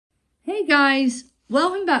Hey guys,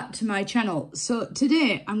 welcome back to my channel. So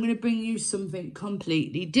today I'm going to bring you something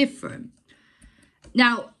completely different.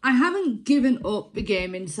 Now, I haven't given up the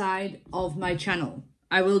gaming side of my channel.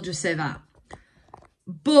 I will just say that.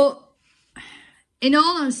 But in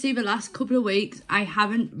all honesty, the last couple of weeks, I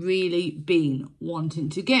haven't really been wanting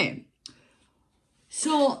to game.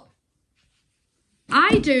 So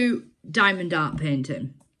I do diamond art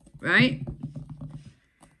painting, right?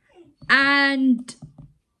 And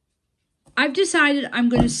I've decided I'm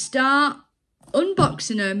going to start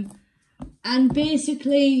unboxing them and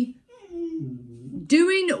basically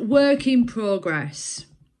doing work in progress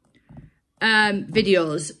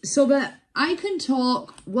videos so that I can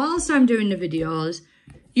talk whilst I'm doing the videos.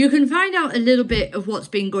 You can find out a little bit of what's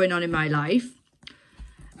been going on in my life.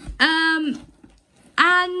 And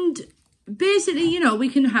basically, you know, we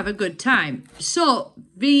can have a good time. So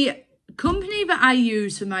the company that I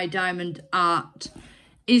use for my diamond art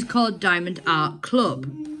is called ArtClub,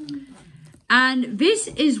 and this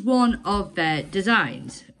is one of their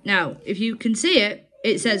designs. Now, if you can see it,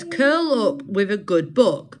 it says curl up with a good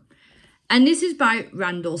book, and this is by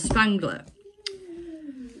Randal Spangler.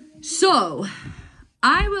 So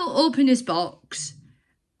I will open this box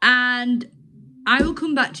and I will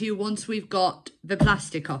come back to you once we've got the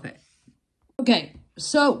plastic off it. Okay,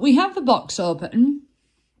 so we have the box open.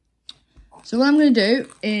 So what I'm going to do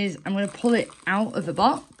is I'm going to pull it out of the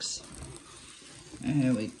box.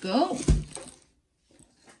 There we go.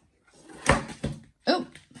 Oh,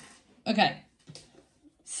 okay.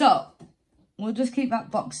 So we'll just keep that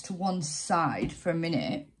box to one side for a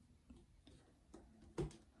minute.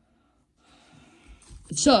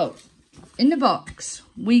 So in the box,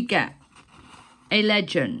 we get a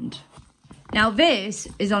legend. Now this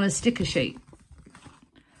is on a sticker sheet.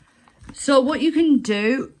 So what you can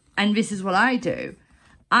do, and this is what I do,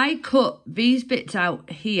 I cut these bits out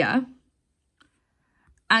here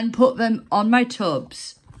and put them on my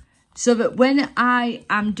tubs so that when I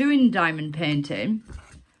am doing diamond painting,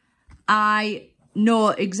 I know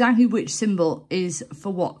exactly which symbol is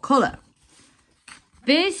for what colour.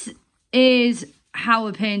 This is how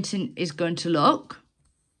a painting is going to look.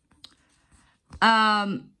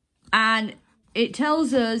 And it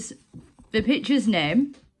tells us the picture's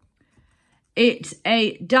name. It's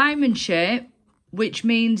a diamond shape, which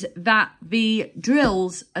means that the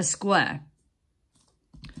drills are square.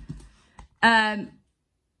 And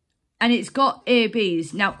it's got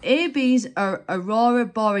ABs. Now, ABs are Aurora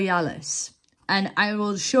Borealis, and I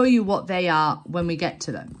will show you what they are when we get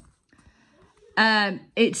to them.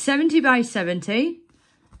 It's 70 by 70,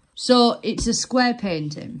 so it's a square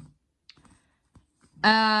painting.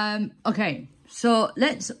 Okay, so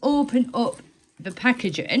let's open up the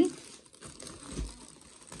packaging.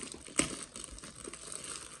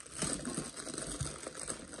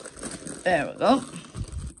 There we go.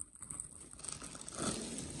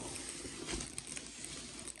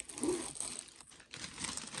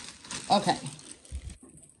 Okay.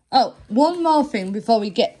 Oh, one more thing before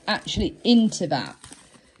we get actually into that.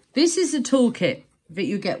 This is the toolkit that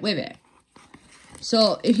you get with it.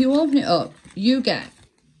 So if you open it up, you get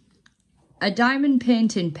a diamond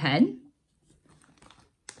painting pen.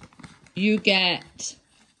 You get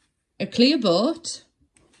a clear boat.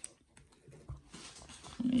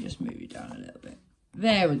 Let me just move you down a little bit.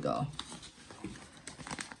 There we go.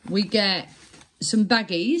 We get some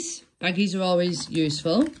baggies. Baggies are always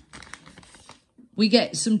useful. We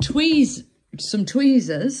get some tweezers.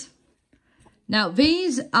 Now,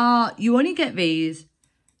 these are, you only get these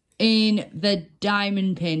in the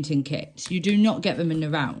diamond painting kits. You do not get them in the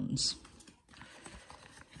rounds.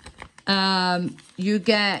 You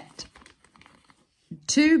get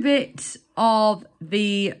 2 bits of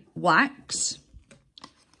the wax.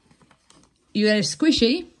 You get a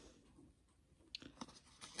squishy,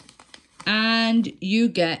 and you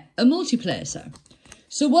get a multiplacer.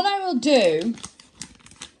 So what I will do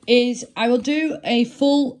is I will do a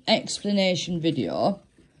full explanation video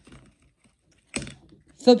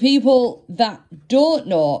for people that don't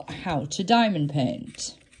know how to diamond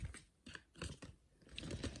paint.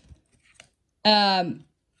 And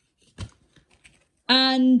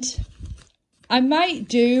I might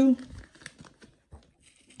do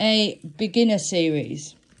a beginner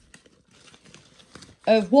series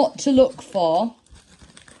of what to look for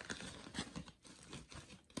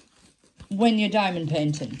when you're diamond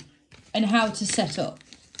painting and how to set up.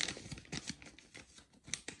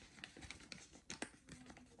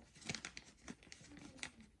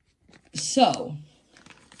 So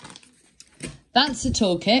that's the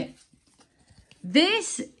toolkit.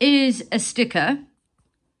 This is a sticker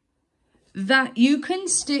that you can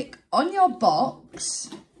stick on your box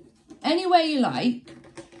any way you like.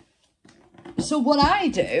 So what I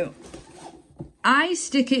do, I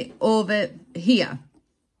stick it over here.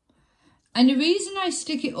 And the reason I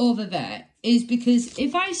stick it over there is because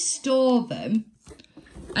if I store them,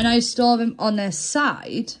 and I store them on their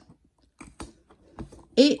side,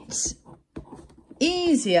 it's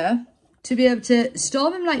easier to be able to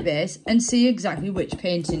store them like this and see exactly which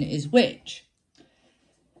painting is which.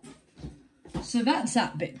 So that's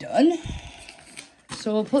that bit done.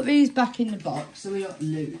 So we'll put these back in the box so we don't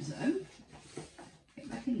lose them. Get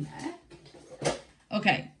back in there.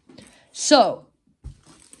 Okay, so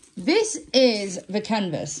this is the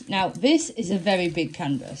canvas. Now this is a very big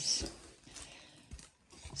canvas.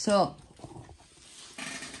 So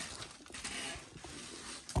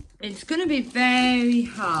it's going to be very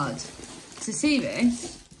hard to see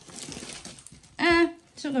this.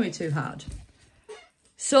 It's not going to be too hard.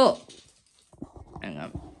 So, hang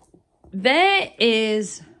on. There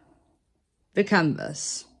is the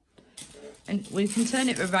canvas. And we can turn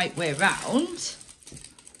it the right way around.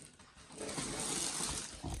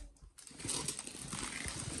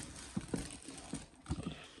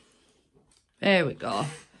 There we go.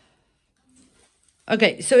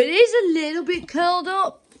 Okay, so it is a little bit curled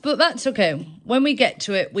up, but that's okay. When we get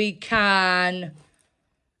to it, we can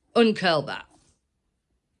uncurl that.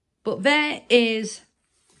 But there is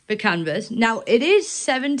the canvas. Now, it is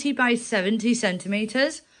 70 by 70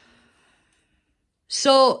 centimetres.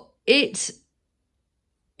 So, it's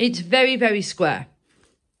very, very square.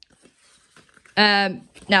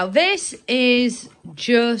 Now, this is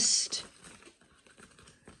just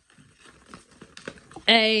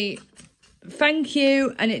a thank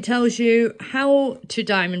you, and it tells you how to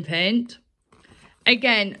diamond paint.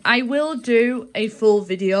 Again, I will do a full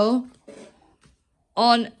video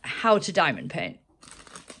on how to diamond paint.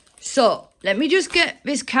 So let me just get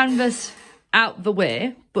this canvas out the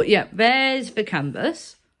way. But yeah, there's the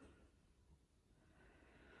canvas.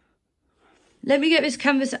 Let me get this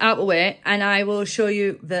canvas out the way and I will show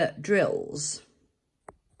you the drills.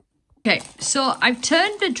 Okay, so I've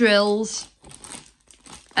turned the drills.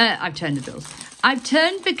 I've turned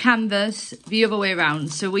the canvas the other way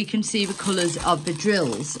around so we can see the colours of the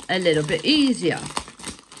drills a little bit easier.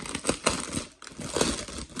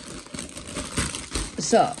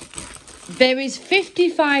 So, there is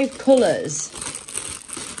 55 colours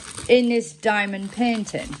in this diamond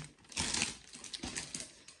painting.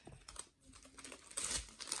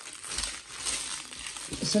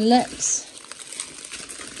 So let's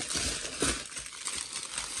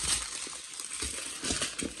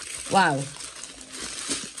wow.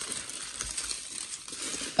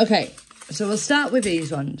 Okay, so we'll start with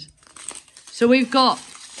these ones. So we've got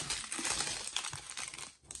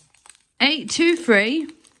 823,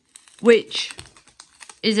 which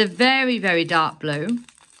is a very, very dark blue.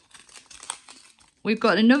 We've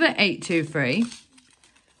got another 823.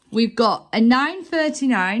 We've got a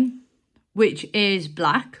 939, which is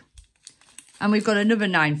black. And we've got another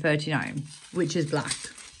 939, which is black.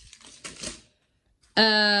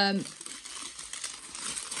 And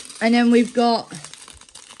then we've got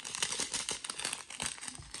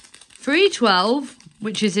 312,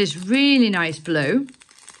 which is this really nice blue.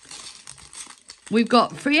 We've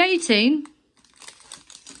got 318,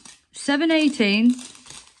 718,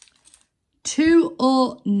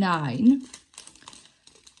 209,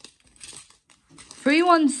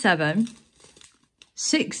 317,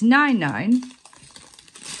 699,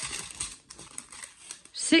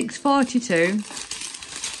 642,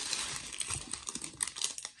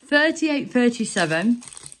 3837,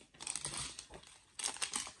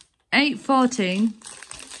 814,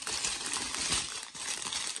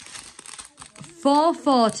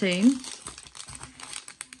 414,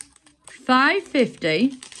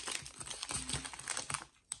 550,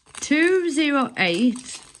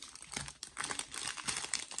 208,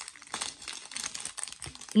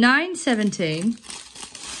 917,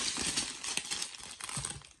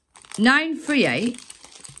 938,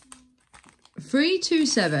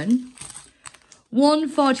 327,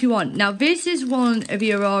 141. Now this is one of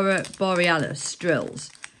the Aurora Borealis drills,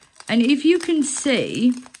 and if you can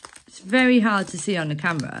see, it's very hard to see on the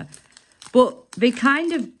camera, but they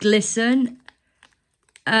kind of glisten,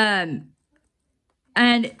 and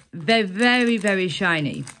they're very, very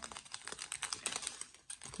shiny.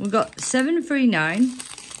 We've got 739,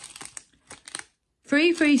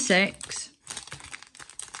 336,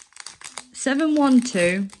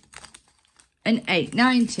 712, and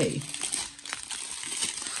 890.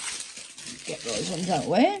 Get those ones out of the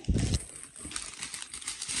way.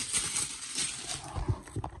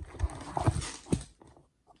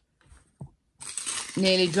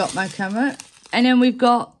 Nearly dropped my camera. And then we've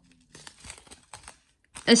got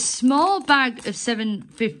a small bag of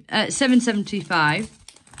 775,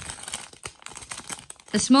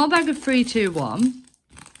 a small bag of 321,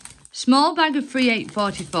 small bag of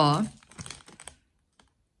 3844,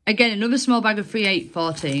 again another small bag of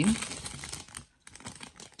 3814,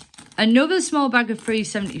 another small bag of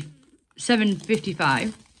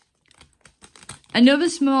 755, another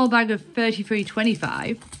small bag of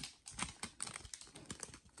 3325,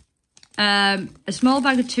 a small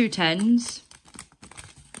bag of 210s,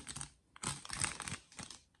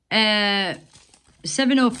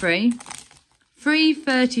 703,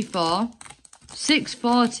 334,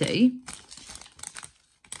 640,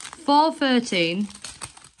 413,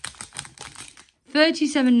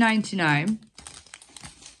 37.99,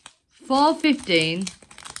 415,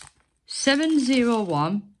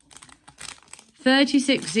 701,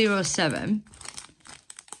 3607,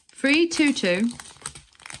 322,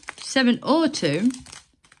 702,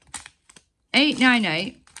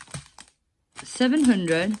 898,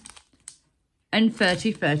 700, and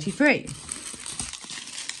 3033.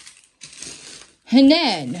 And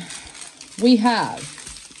then we have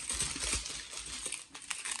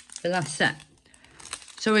the last set.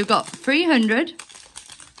 So we've got 300,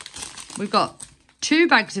 we've got 2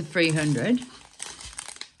 bags of 300,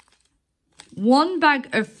 1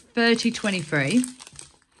 bag of 3023,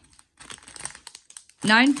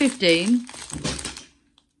 915,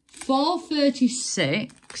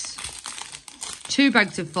 436, 2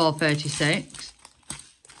 bags of 436,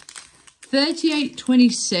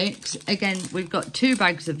 3826, again we've got 2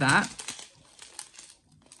 bags of that,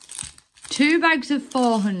 2 bags of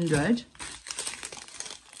 400,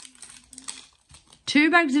 2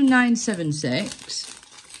 bags of 976,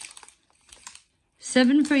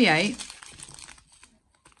 738,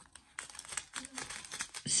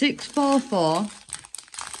 644,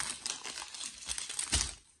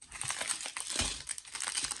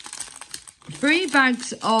 3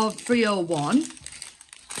 bags of 301,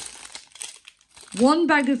 1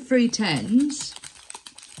 bag of 310s,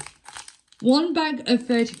 1 bag of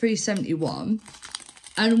 3371,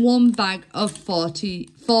 and 1 bag of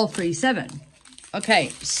 437. Okay,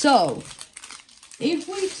 so if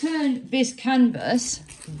we turn this canvas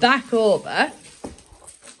back over,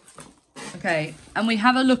 okay, and we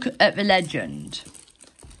have a look at the legend.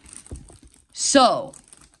 So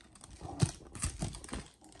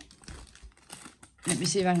let me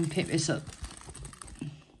see if I can pick this up.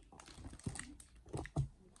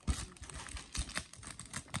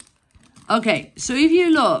 Okay, so if you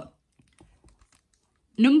look,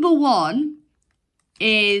 number 1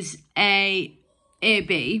 is AB,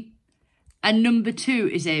 and number 2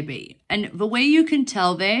 is AB. And the way you can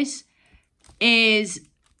tell this is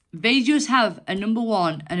they just have a number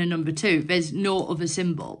 1 and a number 2. There's no other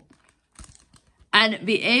symbol. And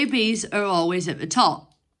the ABs are always at the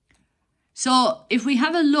top. So if we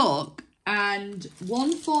have a look, and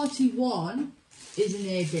 141 is an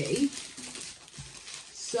AB.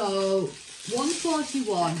 So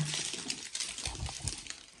 141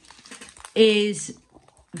 is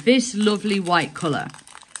this lovely white colour.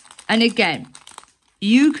 And again,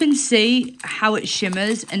 you can see how it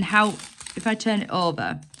shimmers and how, if I turn it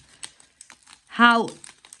over, how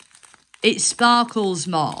it sparkles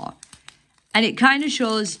more. And it kind of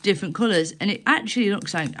shows different colours. And it actually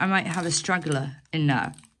looks like I might have a straggler in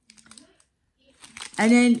there.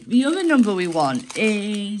 And then the other number we want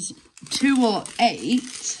is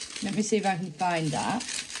 208. Let me see if I can find that.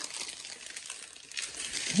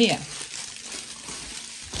 Here.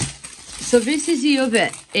 So this is the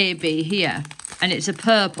other AB here. And it's a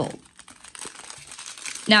purple.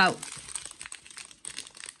 Now,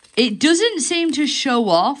 it doesn't seem to show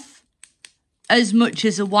off as much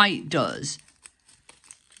as a white does.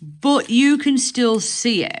 But you can still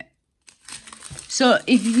see it. So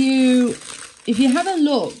if you have a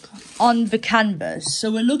look on the canvas,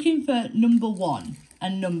 so we're looking for number 1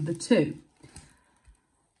 and number 2.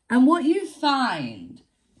 And what you find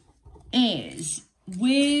is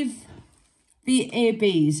with the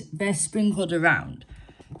ABs, they're sprinkled around.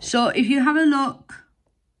 So if you have a look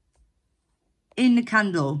in the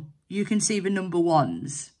candle, you can see the number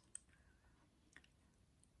 1s.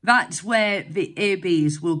 That's where the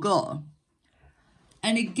ABs will go.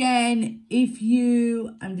 And again,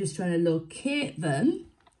 I'm just trying to locate them.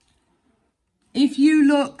 If you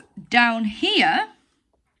look down here,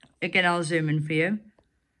 again, I'll zoom in for you.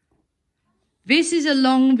 This is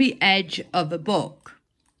along the edge of a book.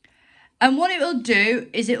 And what it will do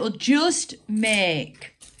is it will just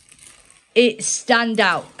make it stand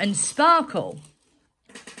out and sparkle.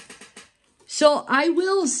 So I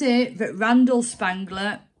will say that Randal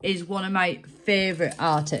Spangler is one of my favourite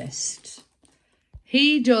artists.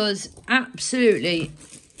 He does absolutely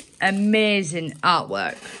amazing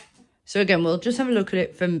artwork. So again, we'll just have a look at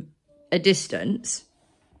it from a distance.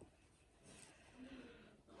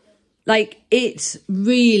 Like, it's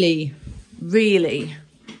really, really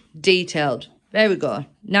detailed. There we go.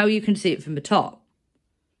 Now you can see it from the top.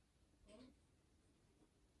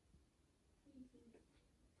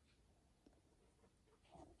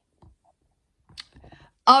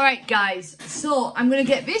 Alright guys, so I'm going to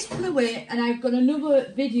get this put away, and I've got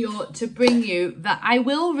another video to bring you that I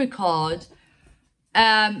will record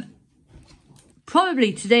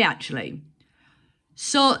probably today actually.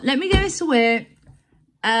 So let me get this away,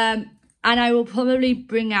 and I will probably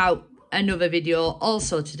bring out another video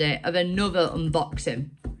also today of another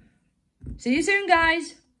unboxing. See you soon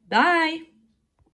guys, bye.